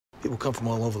People come from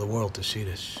all over the world to see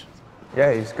this.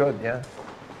 Yeah, he's good, yeah.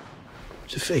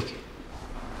 It's a fake.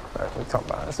 All right, we talk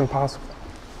about it. It's impossible.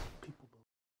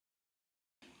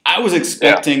 I was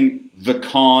expecting the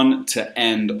con to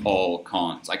end all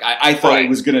cons. Like, I thought it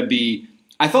was going to be...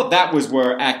 I thought that was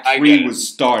where Act 3 was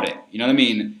starting. You know what I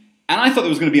mean? And I thought there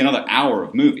was going to be another hour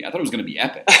of movie. I thought it was going to be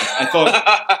epic.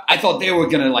 I thought they were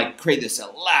going to like create this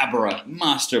elaborate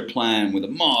master plan with a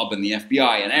mob and the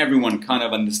FBI and everyone kind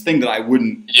of on this thing that I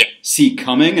wouldn't see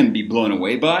coming and be blown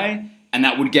away by. And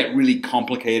that would get really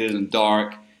complicated and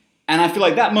dark. And I feel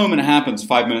like that moment happens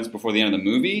 5 minutes before the end of the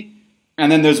movie. And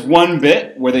then there's one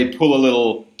bit where they pull a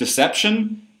little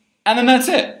deception. And then that's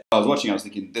it. I was watching, I was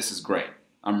thinking, this is great.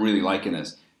 I'm really liking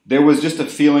this. There was just a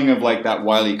feeling of like that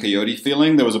Wile E. Coyote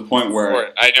feeling. There was a point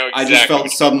where I just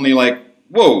felt suddenly like,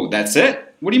 whoa, that's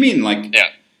it? What do you mean? Like,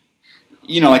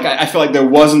 you know, like I feel like there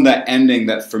wasn't that ending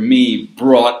that for me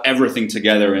brought everything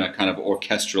together in a kind of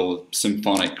orchestral,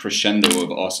 symphonic crescendo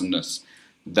of awesomeness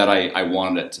that I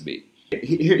wanted it to be.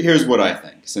 Here's what I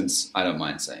think, since I don't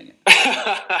mind saying it.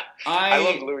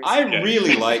 I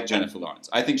really like Jennifer Lawrence.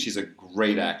 I think she's a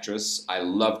great actress. I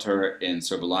loved her in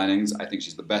Silver Linings. I think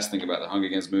she's the best thing about the Hunger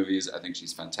Games movies. I think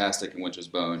she's fantastic in Winter's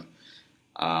Bone.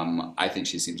 I think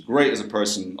she seems great as a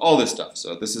person, all this stuff.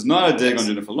 So this is not a dig on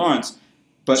Jennifer Lawrence,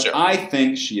 but I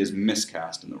think she is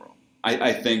miscast in the role.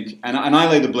 I think, and I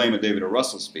lay the blame at David O.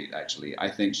 Russell's feet, actually.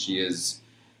 I think she is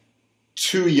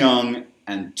too young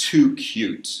and too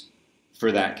cute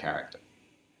for that character.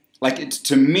 Like,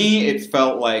 to me, it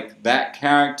felt like that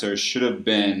character should have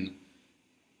been,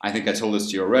 I think I told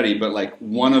this to you already, but like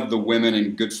one of the women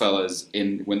in Goodfellas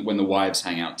when the wives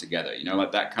hang out together. You know,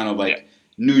 like that kind of like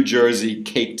New Jersey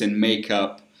caked in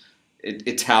makeup,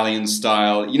 Italian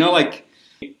style. You know, like...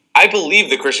 I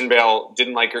believe that Christian Bale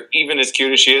didn't like her even as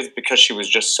cute as she is because she was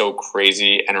just so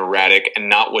crazy and erratic and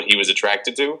not what he was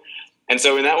attracted to. And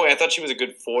so in that way, I thought she was a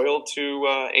good foil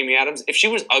to Amy Adams. If she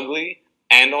was ugly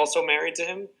and also married to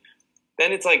him,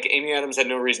 then it's like Amy Adams had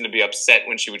no reason to be upset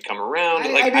when she would come around.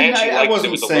 I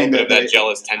wasn't saying that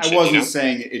jealous tension. I wasn't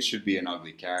saying it should be an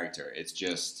ugly character. It's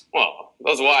just... Well,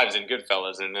 those wives in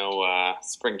Goodfellas are no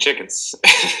spring chickens.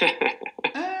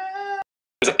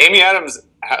 Amy Adams,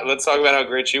 let's talk about how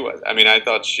great she was. I mean, I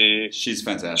thought she's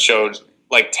fantastic. Showed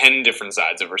like 10 different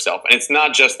sides of herself. And it's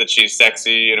not just that she's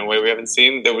sexy in a way we haven't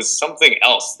seen. There was something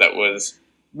else that was...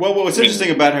 Well, what's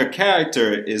interesting about her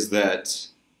character is that...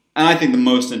 And I think the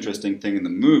most interesting thing in the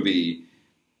movie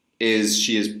is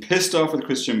she is pissed off with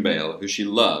Christian Bale, who she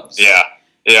loves. Yeah.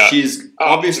 She's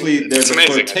obviously, there's a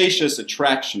flirtatious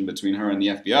attraction between her and the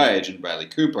FBI agent, Bradley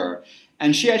Cooper.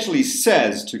 And she actually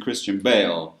says to Christian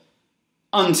Bale,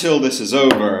 until this is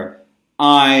over,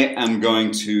 I am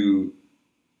going to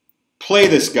play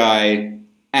this guy,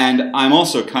 and I'm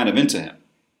also kind of into him.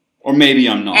 Or maybe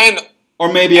I'm not.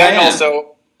 Or maybe I am. And also...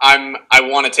 I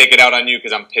want to take it out on you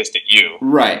because I'm pissed at you.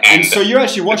 Right. And so you're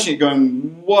actually watching it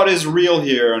going, what is real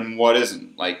here and what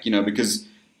isn't? Like, you know, because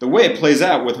the way it plays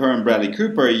out with her and Bradley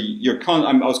Cooper,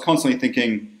 I was constantly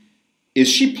thinking, is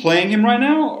she playing him right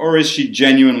now or is she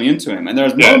genuinely into him? And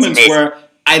there's moments where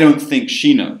I don't think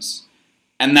she knows.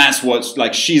 And that's what's,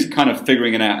 like, she's kind of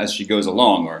figuring it out as she goes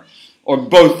along, or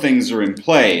both things are in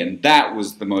play. And that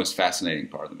was the most fascinating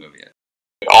part of the movie.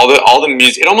 All the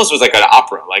music, it almost was like an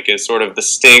opera, like it's sort of The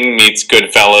Sting meets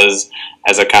Goodfellas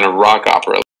as a kind of rock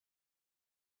opera.